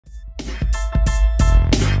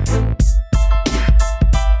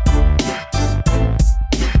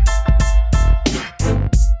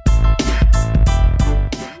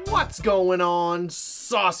going on,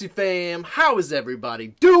 Saucy fam? How is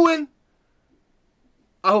everybody doing?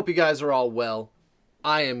 I hope you guys are all well.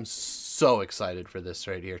 I am so excited for this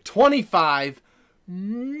right here. 25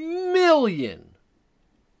 million.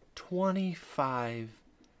 25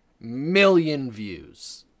 million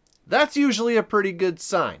views. That's usually a pretty good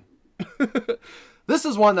sign. This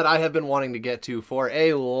is one that I have been wanting to get to for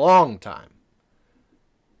a long time.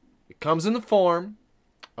 It comes in the form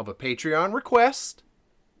of a Patreon request.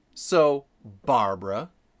 So,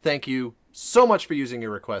 Barbara, thank you so much for using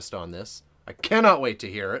your request on this. I cannot wait to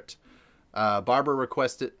hear it. Barbara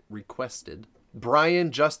requested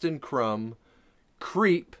Brian Justin Crum,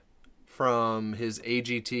 Creep, from his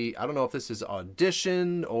AGT. I don't know if this is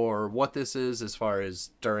audition or what this is as far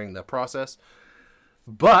as during the process.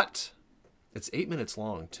 But it's 8 minutes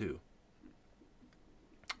long, too.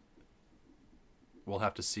 We'll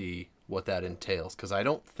have to see what that entails, because I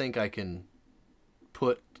don't think I can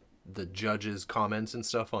put the judges' comments and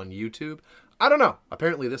stuff on YouTube. I don't know.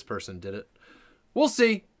 Apparently this person did it. We'll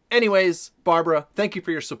see. Anyways, Barbara, thank you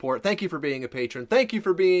for your support. Thank you for being a patron. Thank you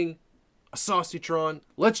for being a Saucytron.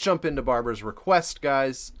 Let's jump into Barbara's request,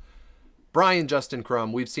 guys. Brian Justin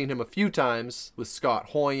Crum. We've seen him a few times with Scott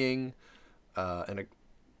Hoying, and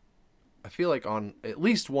I feel like on at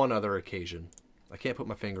least one other occasion. I can't put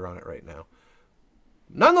my finger on it right now.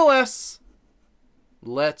 Nonetheless,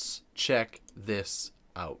 let's check this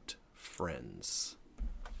out, friends.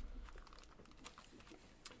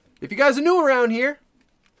 If you guys are new around here,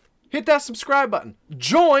 hit that subscribe button.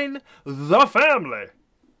 Join the family.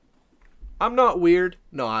 I'm not weird.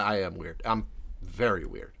 No, I am weird. I'm very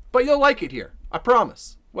weird. But you'll like it here. I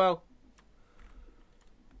promise. Well,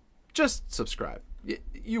 just subscribe.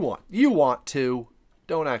 You want to.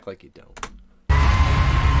 Don't act like you don't.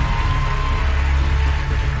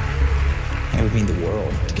 It would mean the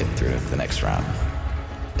world to get through the next round.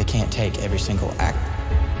 They can't take every single act.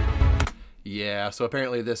 Yeah, so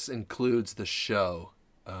apparently this includes the show.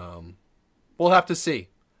 We'll have to see.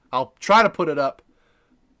 I'll try to put it up,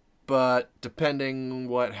 but depending on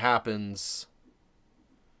what happens,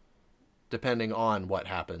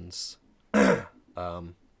 I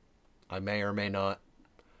may or may not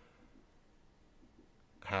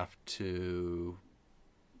have to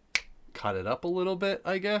cut it up a little bit,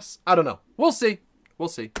 I guess. I don't know. We'll see. We'll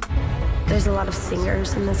see. There's a lot of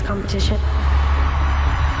singers in this competition.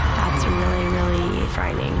 That's really, really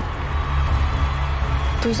frightening.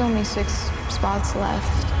 There's only 6 spots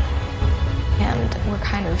left, and we're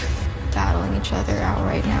kind of battling each other out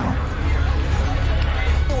right now.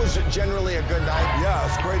 It was generally a good night. Yeah,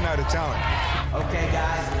 it's a great night of talent. Okay,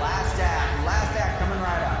 guys, last act coming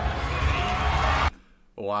right up.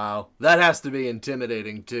 Wow, that has to be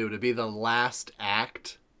intimidating, too, to be the last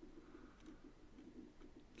act.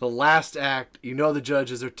 The last act, you know the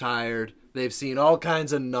judges are tired. They've seen all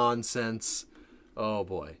kinds of nonsense. Oh,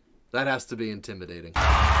 boy. That has to be intimidating.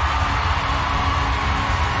 Hi.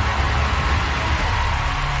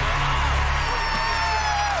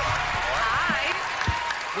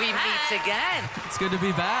 We meet again. It's good to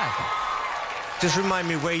be back. Just remind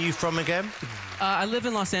me, where are you from again? I live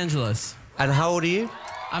in Los Angeles. And how old are you?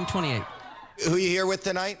 I'm 28. Who are you here with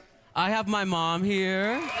tonight? I have my mom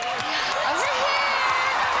here.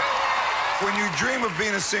 When you dream of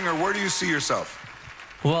being a singer, where do you see yourself?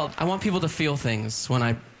 Well, I want people to feel things when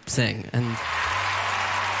I sing, and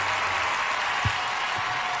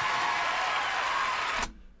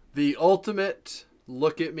the ultimate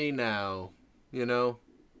look at me now, you know?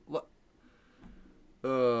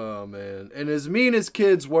 Oh, man. And as mean as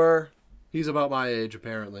kids were, he's about my age,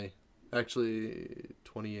 apparently. Actually,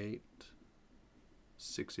 28,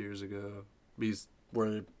 6 years ago.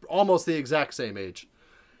 We're almost the exact same age.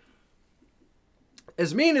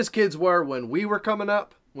 As mean as kids were when we were coming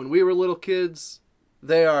up, when we were little kids,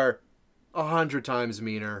 they are 100 times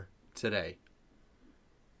meaner today.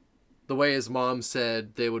 The way his mom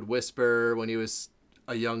said they would whisper when he was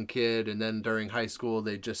a young kid, and then during high school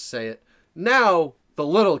they'd just say it. Now, the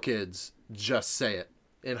little kids just say it.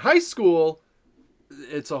 In high school,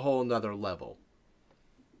 it's a whole nother level.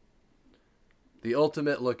 The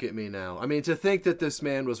ultimate look at me now. I mean, to think that this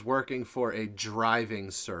man was working for a driving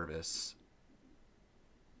service.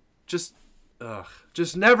 Just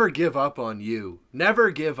never give up on you. Never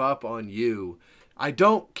give up on you. I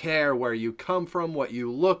don't care where you come from, what you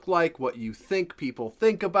look like, what you think people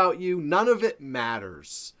think about you. None of it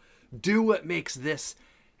matters. Do what makes this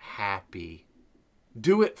happy.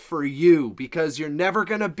 Do it for you, because you're never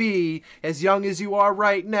going to be as young as you are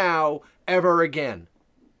right now ever again.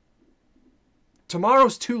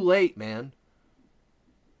 Tomorrow's too late, man.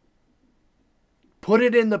 Put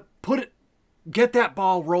it Get that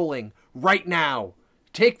ball rolling right now.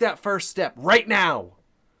 Take that first step right now.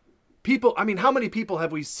 People, I mean, how many people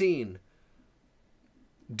have we seen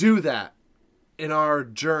do that in our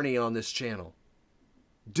journey on this channel?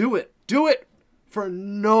 Do it. Do it for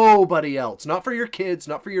nobody else. Not for your kids,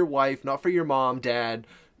 not for your wife, not for your mom, dad,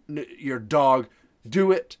 your dog.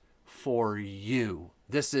 Do it for you.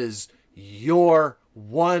 This is your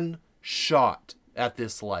one shot at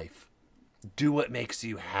this life. Do what makes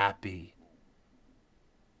you happy.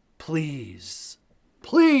 Please.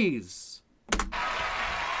 Please.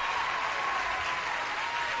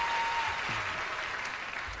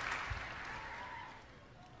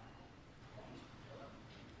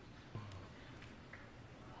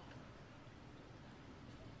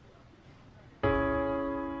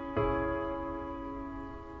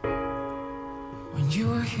 When you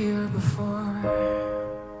were here before,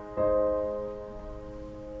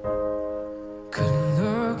 couldn't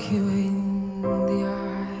look you in the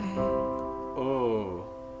eye. Oh.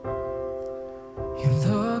 You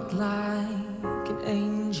look like an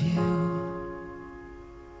angel.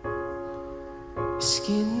 Your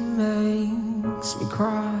skin makes me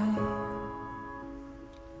cry.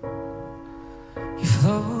 You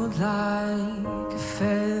float like a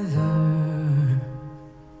feather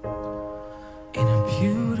in a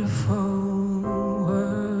beautiful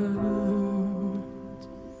world.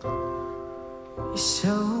 You're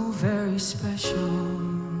so very special.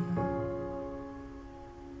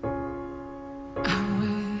 I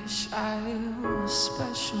wish I was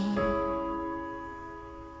special,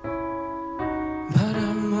 but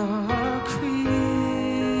I'm a creep.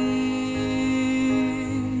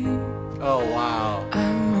 Oh, wow.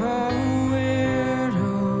 I'm a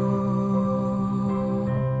weirdo.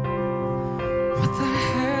 What the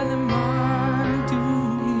hell am I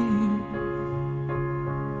doing here?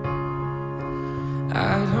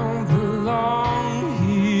 I don't belong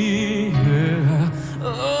here.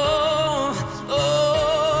 Oh,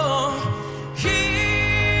 he's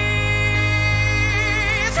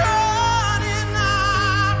running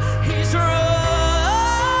out. He's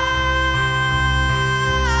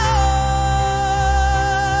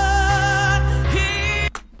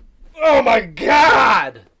Oh my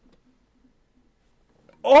God!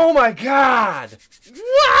 Oh my God!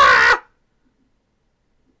 Ah!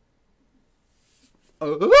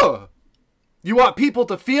 Ugh. You want people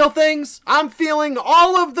to feel things? I'm feeling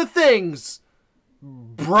all of the things,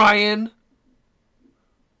 Brian.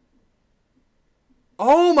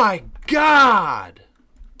 Oh my God!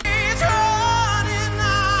 He's running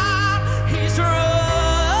out. He's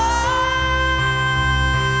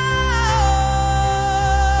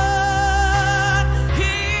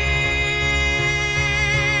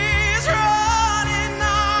He's running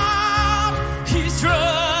out. He's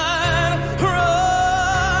run,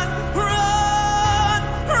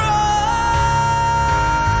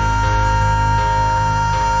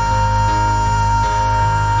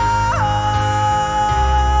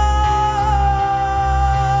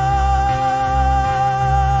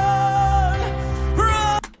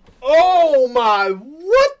 Oh my,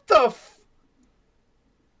 what the f...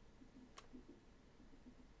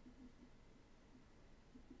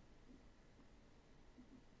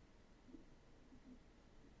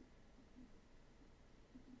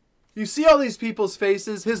 You see all these people's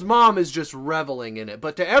faces? His mom is just reveling in it.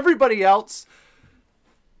 But to everybody else,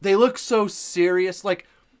 they look so serious. Like,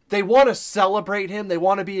 they want to celebrate him. They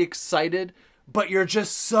want to be excited. But you're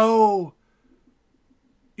just so...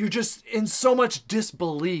 You're just in so much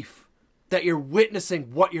disbelief that you're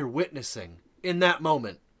witnessing what you're witnessing in that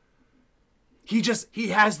moment. He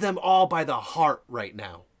has them all by the heart right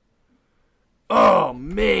now. Oh,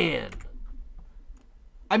 man.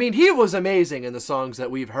 I mean, he was amazing in the songs that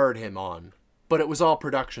we've heard him on, but it was all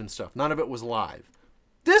production stuff. None of it was live.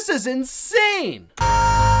 This is insane.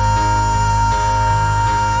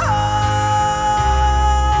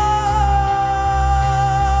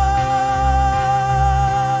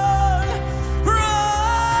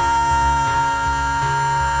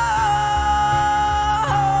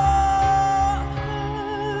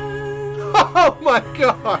 Oh my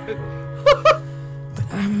God. but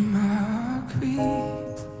I'm a creep.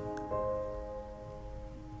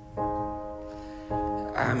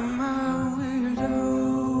 I'm a weirdo.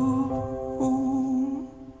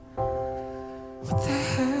 What the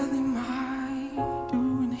hell am I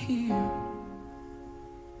doing here?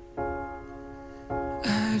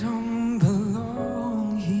 I don't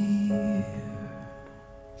belong here.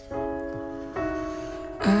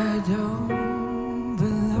 I don't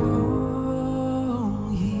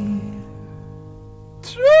belong here.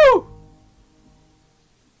 True.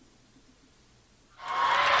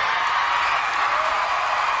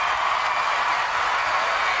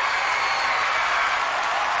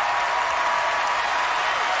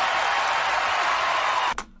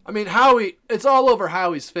 I mean, Howie, it's all over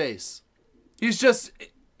Howie's face.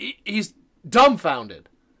 He's dumbfounded.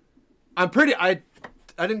 I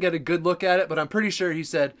didn't get a good look at it, but I'm pretty sure he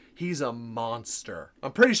said he's a monster.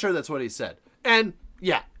 I'm pretty sure that's what he said. And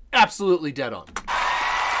yeah, absolutely dead on.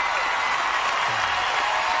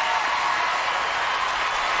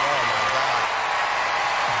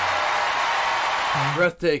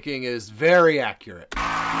 Breathtaking is very accurate.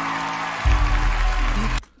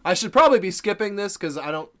 I should probably be skipping this because I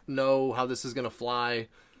don't know how this is going to fly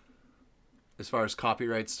as far as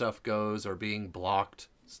copyright stuff goes or being blocked.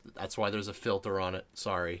 That's why there's a filter on it.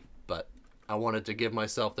 Sorry. But I wanted to give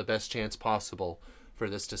myself the best chance possible for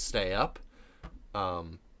this to stay up.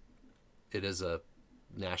 It is a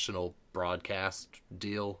national broadcast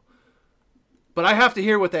deal. But I have to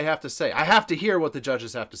hear what they have to say. I have to hear what the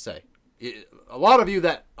judges have to say. A lot of you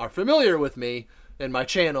that are familiar with me and my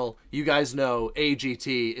channel, you guys know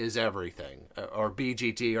AGT is everything, or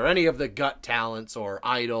BGT, or any of the Gut Talents or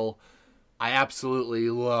Idol. I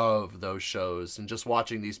absolutely love those shows, and just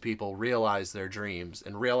watching these people realize their dreams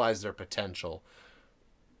and realize their potential.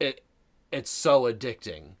 It's so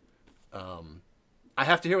addicting. I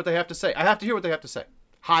have to hear what they have to say.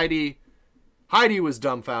 Heidi was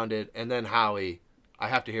dumbfounded, and then Howie. I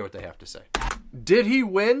have to hear what they have to say. Did he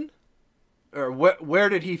win? Or where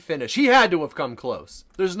did he finish? He had to have come close.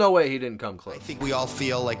 There's no way he didn't come close. I think we all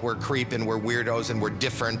feel like we're creeping, we're weirdos, and we're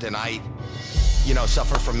different, and I,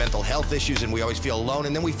 suffer from mental health issues, and we always feel alone,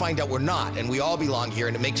 and then we find out we're not, and we all belong here,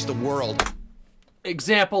 and it makes the world.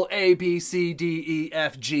 Example A, B, C, D, E,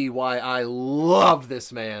 F, G, Y. I love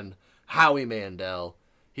this man, Howie Mandel.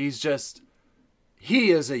 He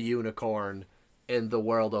is a unicorn in the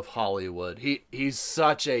world of Hollywood. He's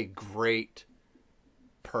such a great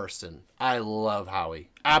person. I love Howie.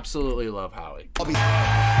 Absolutely love Howie. That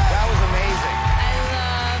was amazing.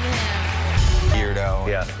 Weirdo.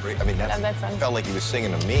 Yeah. I mean, that felt like he was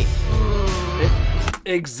singing to me.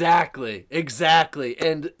 Exactly.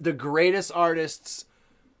 And the greatest artists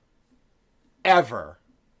ever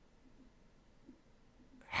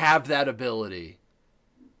have that ability.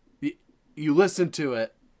 You listen to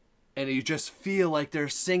it, and you just feel like they're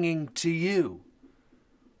singing to you.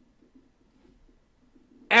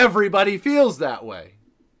 Everybody feels that way.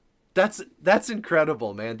 That's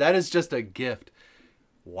incredible, man. That is just a gift.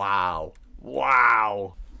 Wow.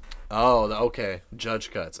 Oh, okay. Judge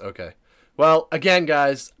cuts. Okay. Well, again,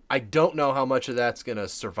 guys, I don't know how much of that's going to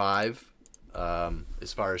survive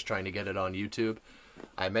as far as trying to get it on YouTube.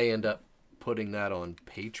 I may end up putting that on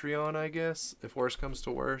Patreon, I guess, if worse comes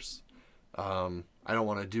to worse. I don't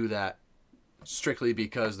want to do that strictly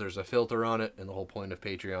because there's a filter on it, and the whole point of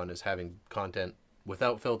Patreon is having content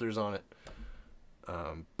without filters on it.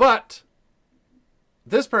 But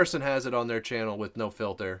this person has it on their channel with no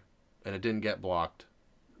filter, and it didn't get blocked.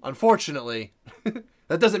 Unfortunately,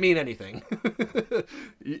 that doesn't mean anything.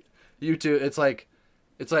 YouTube, it's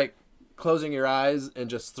like closing your eyes and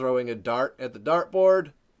just throwing a dart at the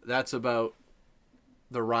dartboard. That's about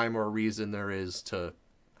the rhyme or reason there is to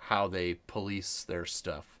how they police their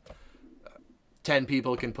stuff. 10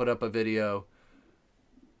 people can put up a video,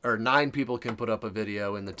 or 9 people can put up a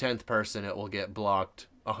video, and the 10th person, it will get blocked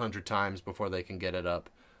 100 times before they can get it up.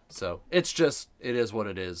 So it is what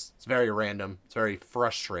it is. It's very random. It's very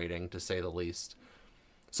frustrating, to say the least.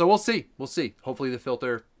 So we'll see. Hopefully the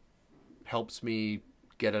filter helps me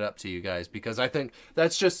get it up to you guys, because I think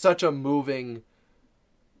that's just such a moving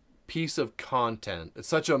piece of content. It's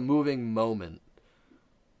such a moving moment.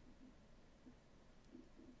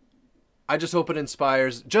 I just hope it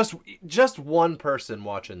inspires just one person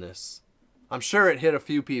watching this. I'm sure it hit a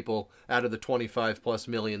few people out of the 25+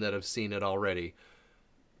 million that have seen it already.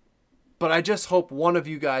 But I just hope one of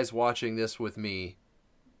you guys watching this with me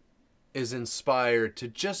is inspired to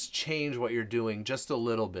just change what you're doing just a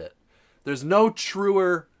little bit. There's no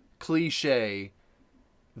truer cliche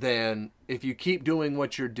than if you keep doing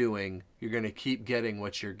what you're doing, you're going to keep getting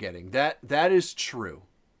what you're getting. That is true.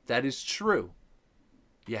 That is true.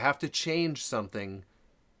 You have to change something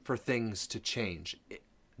for things to change.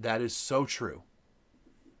 That is so true.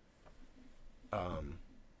 I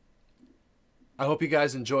hope you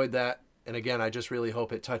guys enjoyed that. And again, I just really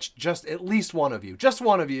hope it touched just at least one of you. Just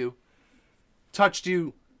one of you touched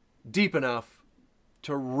you deep enough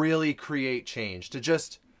to really create change. To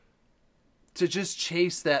just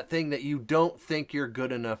chase that thing that you don't think you're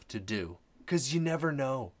good enough to do. Because you never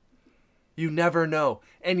know. You never know.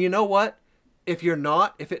 And you know what? If you're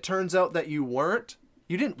not, if it turns out that you weren't,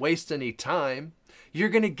 you didn't waste any time. You're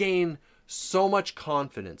going to gain so much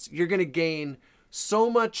confidence. You're going to gain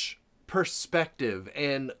so much perspective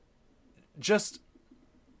and just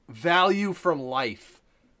value from life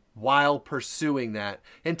while pursuing that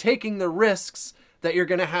and taking the risks that you're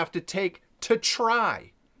going to have to take to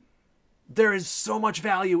try. There is so much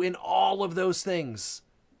value in all of those things.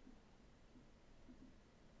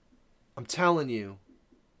 I'm telling you,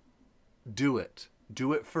 do it.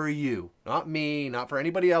 Do it for you. Not me, not for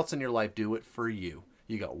anybody else in your life. Do it for you.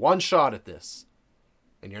 You got one shot at this.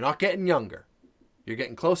 And you're not getting younger. You're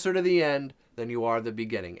getting closer to the end than you are the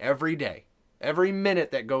beginning. Every day. Every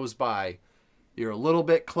minute that goes by, you're a little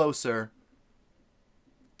bit closer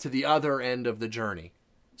to the other end of the journey.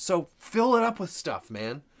 So fill it up with stuff,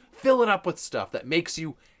 man. Fill it up with stuff that makes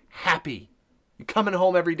you happy. You're coming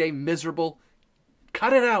home every day miserable.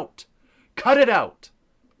 Cut it out. Cut it out.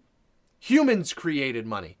 Humans created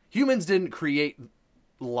money. Humans didn't create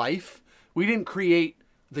life. We didn't create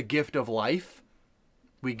the gift of life.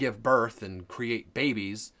 We give birth and create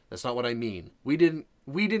babies. That's not what I mean. We didn't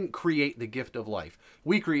create the gift of life.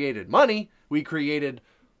 We created money. We created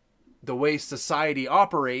the way society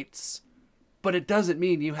operates. But it doesn't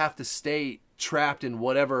mean you have to stay trapped in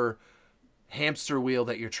whatever hamster wheel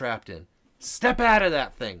that you're trapped in. Step out of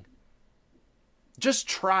that thing. Just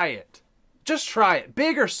try it. Just try it.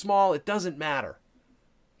 Big or small, it doesn't matter.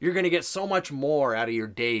 You're going to get so much more out of your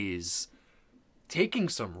days taking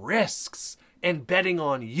some risks and betting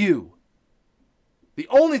on you. The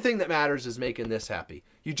only thing that matters is making this happy.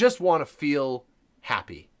 You just want to feel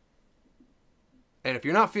happy. And if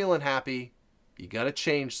you're not feeling happy, you got to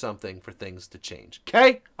change something for things to change.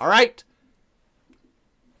 Okay? All right?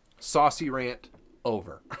 Saucy rant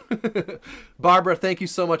over. Barbara, thank you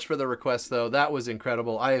so much for the request, though. That was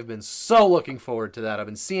incredible. I have been so looking forward to that. I've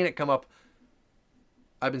been seeing it come up.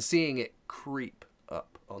 I've been seeing it creep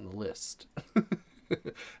up on the list.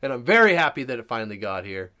 And I'm very happy that it finally got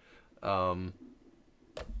here. That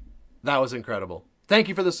was incredible. Thank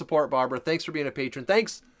you for the support, Barbara. Thanks for being a patron.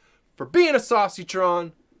 Thanks for being a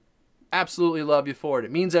Saucytron. Absolutely love you for it.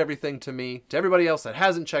 It means everything to me. To everybody else that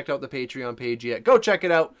hasn't checked out the Patreon page yet, go check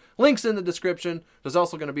it out. Link's in the description. There's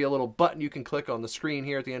also going to be a little button you can click on the screen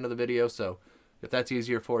here at the end of the video. So if that's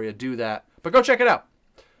easier for you, do that. But go check it out.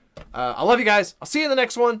 I love you guys. I'll see you in the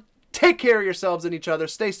next one. Take care of yourselves and each other.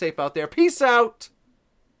 Stay safe out there. Peace out.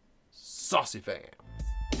 SauceyFam.